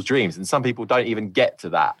of people's dreams, and some people don't even get to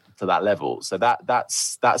that level. So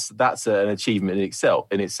that's an achievement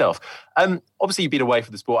in itself. Obviously, you've been away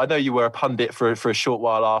from the sport. I know you were a pundit for a short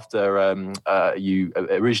while after you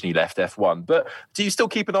originally left F1. But do you still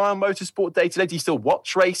keep an eye on motorsport day to day? Do you still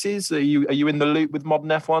watch races? Are you in the loop with modern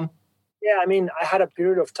F1? Yeah, I mean, I had a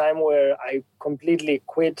period of time where I completely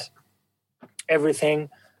quit everything.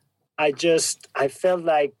 I felt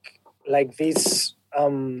like this.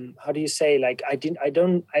 How do you say? Like I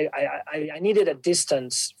needed a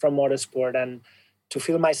distance from motorsport and to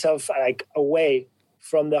feel myself like away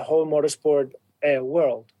from the whole motorsport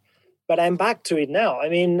world. But I'm back to it now. I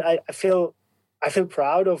mean, I feel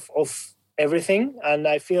proud of everything, and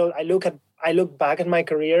I look back at my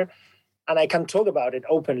career, and I can talk about it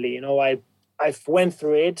openly. I've went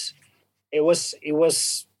through it. It was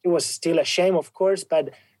still a shame, of course,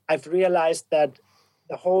 but I've realized that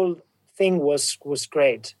the whole thing was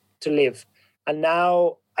great to live. And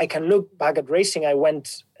now I can look back at racing.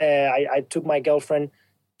 I took my girlfriend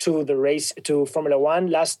to the race, to Formula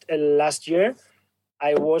One last year.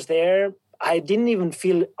 I was there. I didn't even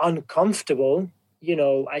feel uncomfortable.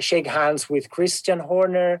 I shake hands with Christian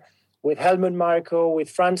Horner, with Helmut Marko, with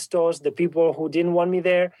Franz Tost, the people who didn't want me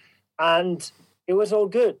there. And it was all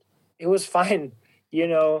good. It was fine,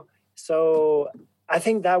 So I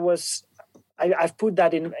think that was, I've put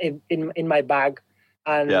that in my bag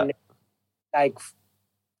and like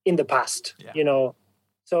in the past,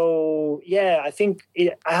 So, I think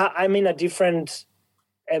I'm in a different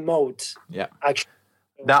mode. Yeah. Actually.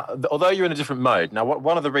 Now, although you're in a different mode, now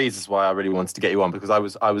one of the reasons why I really wanted to get you on, because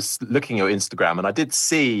I was looking at your Instagram and I did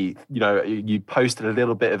see, you posted a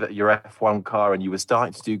little bit of your F1 car and you were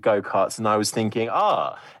starting to do go-karts, and I was thinking,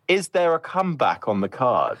 is there a comeback on the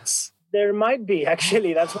cards? There might be,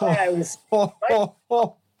 actually. That's why I was. And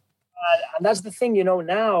that's the thing,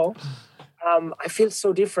 now. I feel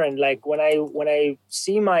so different. Like when I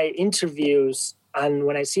see my interviews and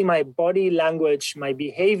when I see my body language, my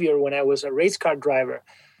behavior when I was a race car driver,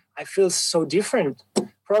 I feel so different.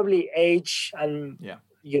 Probably age and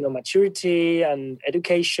maturity and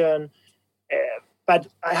education. But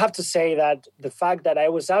I have to say that the fact that I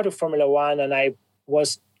was out of Formula One and I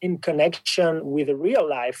was in connection with the real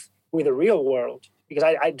life, with the real world, because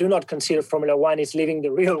I do not consider Formula One is living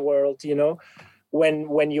the real world,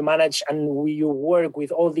 when you manage and you work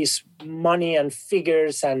with all this money and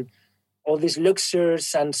figures and all these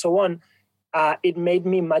luxuries and so on, it made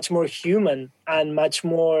me much more human and much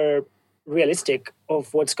more realistic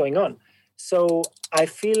of what's going on. So I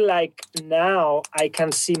feel like now I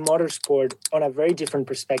can see motorsport on a very different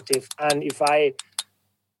perspective. And if I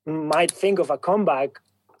might think of a comeback,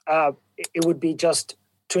 it would be just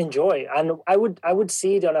to enjoy. And I would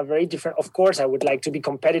see it on a very different. Of course, I would like to be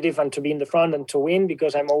competitive and to be in the front and to win,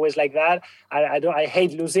 because I'm always like that. I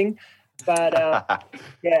hate losing, but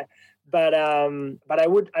But I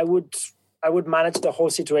would manage the whole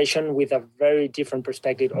situation with a very different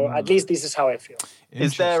perspective, or at least this is how I feel.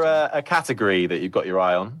 Is there a category that you've got your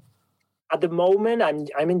eye on? At the moment,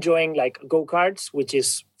 I'm enjoying like go-karts, which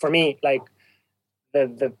is for me like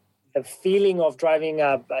the feeling of driving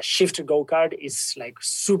a shifter go-kart is like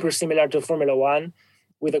super similar to Formula One,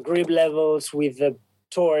 with the grip levels, with the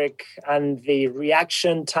torque and the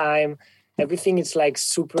reaction time. Everything is like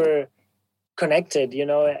super connected,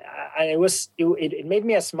 and it made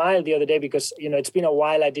me a smile the other day because, it's been a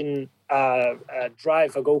while I didn't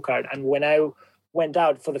drive a go-kart. And when I went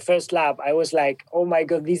out for the first lap, I was like, oh my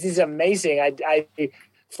God, this is amazing. I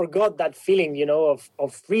forgot that feeling,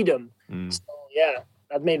 of freedom. So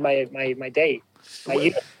that made my day, my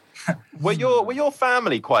year. Were your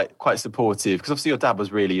family quite supportive? Because obviously your dad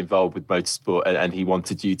was really involved with motorsport and he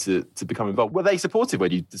wanted you to become involved. Were they supportive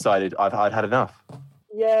when you decided I'd had enough?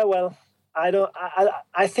 Yeah, well,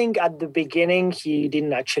 I think at the beginning he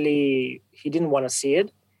didn't want to see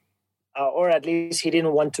it, or at least he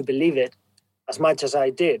didn't want to believe it as much as I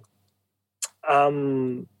did.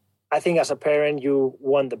 I think as a parent, you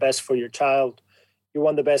want the best for your child, you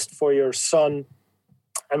want the best for your son.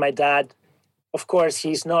 And my dad, of course,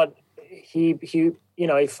 he's not. He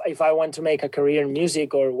if I want to make a career in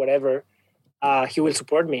music or whatever, he will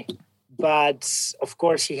support me. But of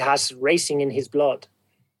course, he has racing in his blood.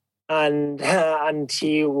 And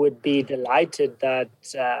he would be delighted that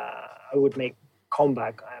I would make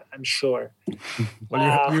comeback. I'm sure.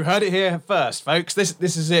 Well, you heard it here first, folks. This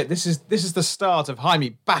is it. This is the start of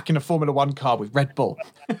Jaime back in a Formula One car with Red Bull.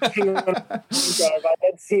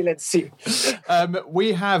 Let's see.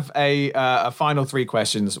 We have a final three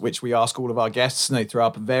questions which we ask all of our guests, and they throw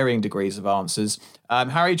up varying degrees of answers.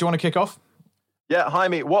 Harry, do you want to kick off? Yeah,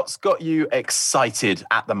 Jaime, what's got you excited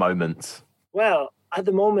at the moment? Well, at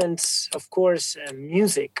the moment, of course,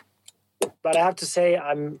 music. But I have to say,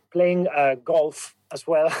 I'm playing golf as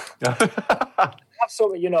well.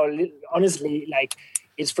 So, honestly, like,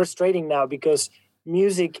 it's frustrating now because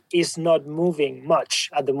music is not moving much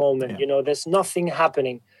at the moment. Yeah. There's nothing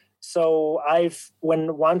happening. So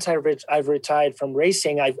once I've retired from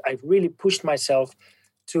racing, I've really pushed myself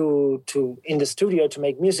to in the studio to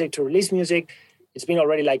make music, to release music. It's been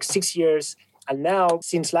already like 6 years. And now,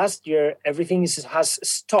 since last year, everything has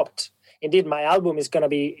stopped. Indeed, my album is going to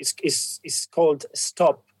be is called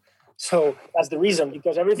Stop. So that's the reason,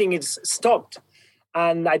 because everything is stopped.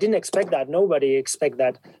 And I didn't expect that. Nobody expect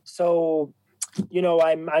that. So,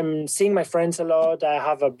 I'm seeing my friends a lot. I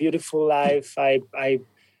have a beautiful life.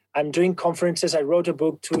 I'm doing conferences. I wrote a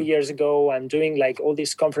book 2 years ago. I'm doing like all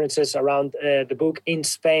these conferences around the book in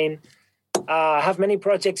Spain. I have many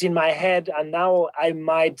projects in my head, and now I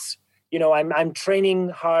might... I'm training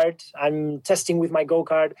hard. I'm testing with my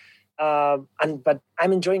go-kart, but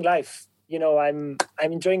I'm enjoying life. I'm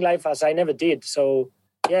enjoying life as I never did. So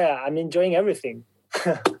yeah, I'm enjoying everything.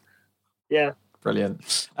 Yeah.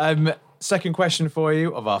 Brilliant. Second question for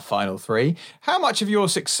you of our final three. How much of your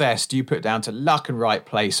success do you put down to luck and right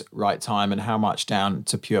place, right time, and how much down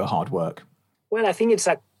to pure hard work? Well, I think it's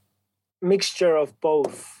a mixture of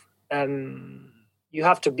both. You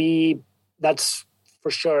have to be, that's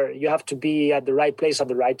for sure, you have to be at the right place at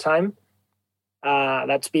the right time.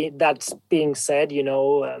 That's being said,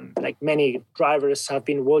 like many drivers have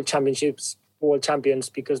been world champions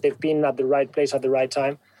because they've been at the right place at the right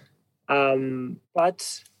time.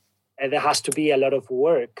 But there has to be a lot of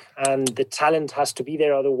work, and the talent has to be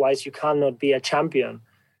there. Otherwise, you cannot be a champion.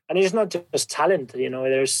 And it's not just talent,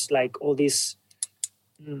 there's like all this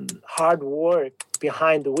hard work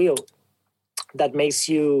behind the wheel that makes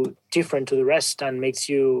you different to the rest and makes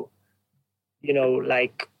you,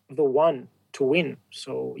 like the one to win.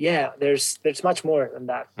 So yeah, there's much more than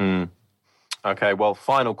that. Okay, well,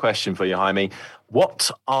 final question for you, Jaime. What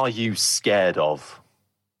are you scared of?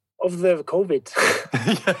 Of the COVID.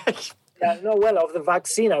 Of the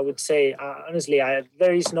vaccine, I would say. Honestly,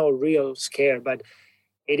 there is no real scare, but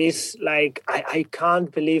it is like, I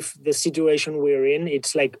can't believe the situation we're in.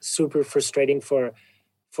 It's like super frustrating for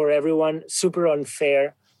everyone, super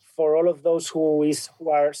unfair for all of those who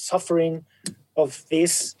are suffering of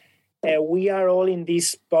this. We are all in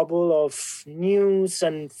this bubble of news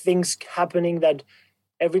and things happening that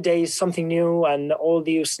every day is something new, and all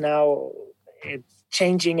these now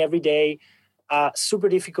changing every day. Super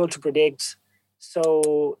difficult to predict.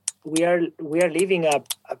 So we are living a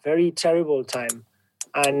very terrible time,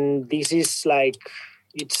 and this is like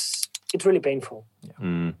it's really painful.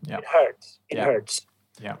 Yeah. It hurts.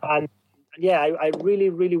 Yeah. And yeah, I really,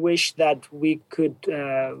 really wish that we could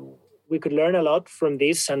learn a lot from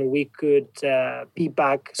this, and we could be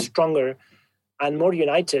back stronger and more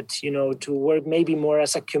united, to work maybe more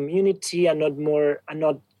as a community and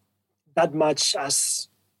not that much as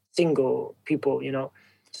single people,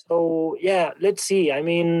 So yeah, let's see. I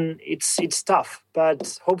mean, it's tough,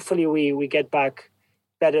 but hopefully we get back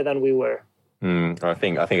better than we were. I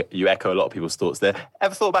think you echo a lot of people's thoughts there.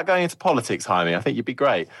 Ever thought about going into politics, Jaime? I think you'd be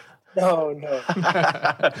great. No.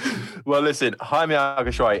 Well, listen, Jaime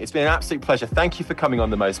Alguersuari, it's been an absolute pleasure. Thank you for coming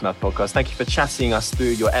on the Motormouth podcast. Thank you for chatting us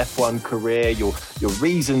through your F1 career, your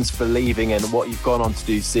reasons for leaving, and what you've gone on to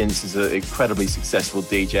do since as an incredibly successful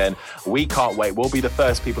DJ. And we can't wait. We'll be the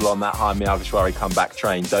first people on that Jaime Alguersuari comeback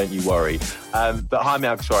train. Don't you worry. But Jaime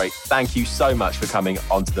Alguersuari, thank you so much for coming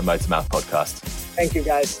onto the Motormouth podcast. Thank you,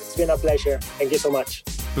 guys. It's been a pleasure. Thank you so much.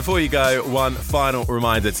 Before you go, one final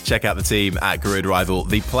reminder to check out the team at Grid Rival,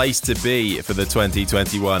 the place to be for the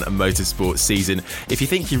 2021 motorsport season. If you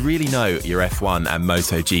think you really know your F1 and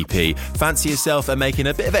MotoGP, fancy yourself and making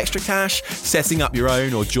a bit of extra cash, setting up your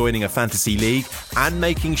own or joining a fantasy league, and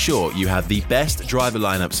making sure you have the best driver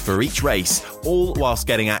lineups for each race, all whilst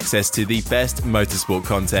getting access to the best motorsport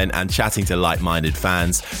content and chatting to like-minded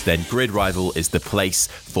fans, then Grid Rival is the place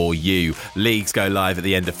for you. Leagues go live at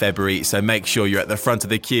the end of February, so make sure you're at the front of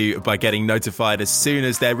the queue by getting notified as soon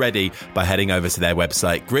as they're ready by heading over to their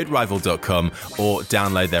website gridrival.com or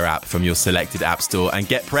download their app from your selected app store and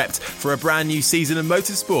get prepped for a brand new season of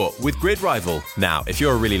motorsport with Grid Rival. Now, if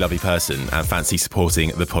you're a really lovely person and fancy supporting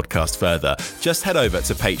the podcast further, just head over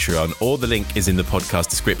to Patreon, or the link is in the podcast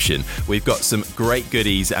description. We've got some great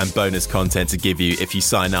goodies and bonus content to give you if you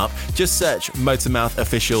sign up. Just search Motormouth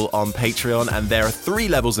Official on Patreon, and there are 3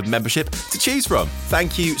 levels of membership to choose from.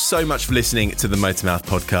 Thank you so much for listening to the Motormouth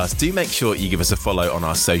podcast. Do make sure you give us a follow on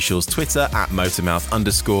our socials: Twitter at Motormouth_,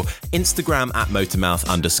 Instagram at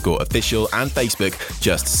Motormouth_official, and Facebook,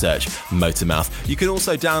 just search Motormouth. You can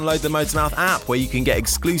also download the Motormouth app, where you can get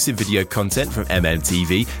exclusive video content from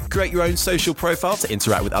MMTV, create your own social profile to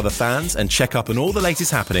interact with other fans, and check up on all the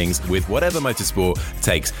latest happenings with whatever motorsport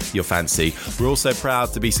takes your fancy. We're also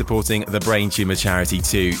proud to be supporting the Brain Tumour charity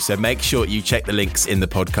too, so make sure you check the links in the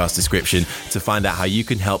podcast description to find out how you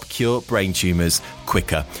can help cure brain tumours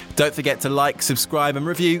quicker. Don't forget to like, subscribe and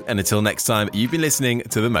review, and until next time, you've been listening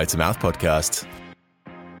to the Motormouth podcast.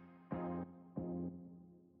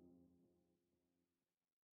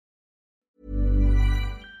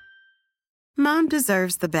 Mom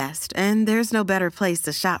deserves the best, and there's no better place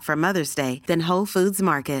to shop for Mother's Day than Whole Foods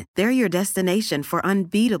Market. They're your destination for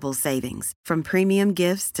unbeatable savings, from premium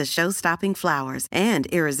gifts to show-stopping flowers and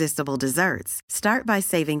irresistible desserts. Start by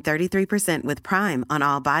saving 33% with Prime on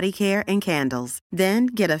all body care and candles. Then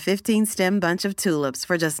get a 15-stem bunch of tulips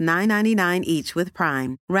for just $9.99 each with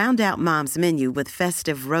Prime. Round out Mom's menu with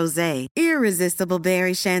festive rosé, irresistible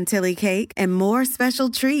berry chantilly cake, and more special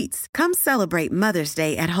treats. Come celebrate Mother's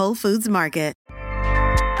Day at Whole Foods Market.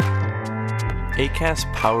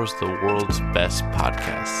 Acast powers the world's best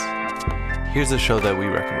podcasts. Here's a show that we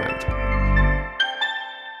recommend.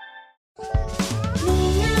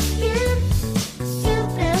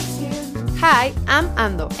 Hi, I'm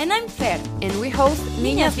Ando. And I'm Fer. And we host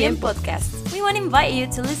Niñas Bien podcast. We want to invite you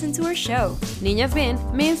to listen to our show. Niñas Bien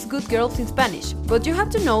means good girls in Spanish, but you have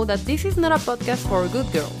to know that this is not a podcast for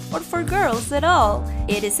good girls. Or for girls at all.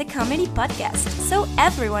 It is a comedy podcast, so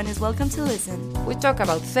everyone is welcome to listen. We talk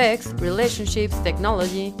about sex, relationships,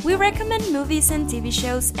 technology. We recommend movies and TV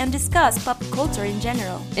shows and discuss pop culture in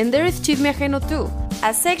general. And there is Chisme Ajeno too.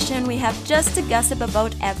 A section we have just to gossip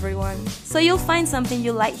about everyone. So you'll find something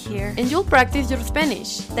you like here. And you'll practice your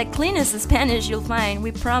Spanish. The cleanest Spanish you'll find,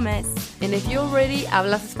 we promise. And if you already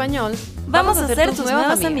hablas español, vamos a ser tus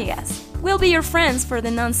nuevas amigas. We'll be your friends for the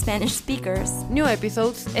non-Spanish speakers. New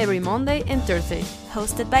episodes every Monday and Thursday.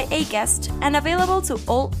 Hosted by Acast and available to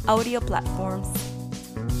all audio platforms.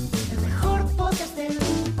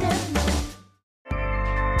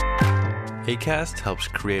 Acast helps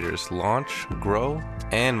creators launch, grow,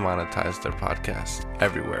 and monetize their podcasts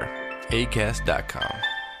everywhere. Acast.com.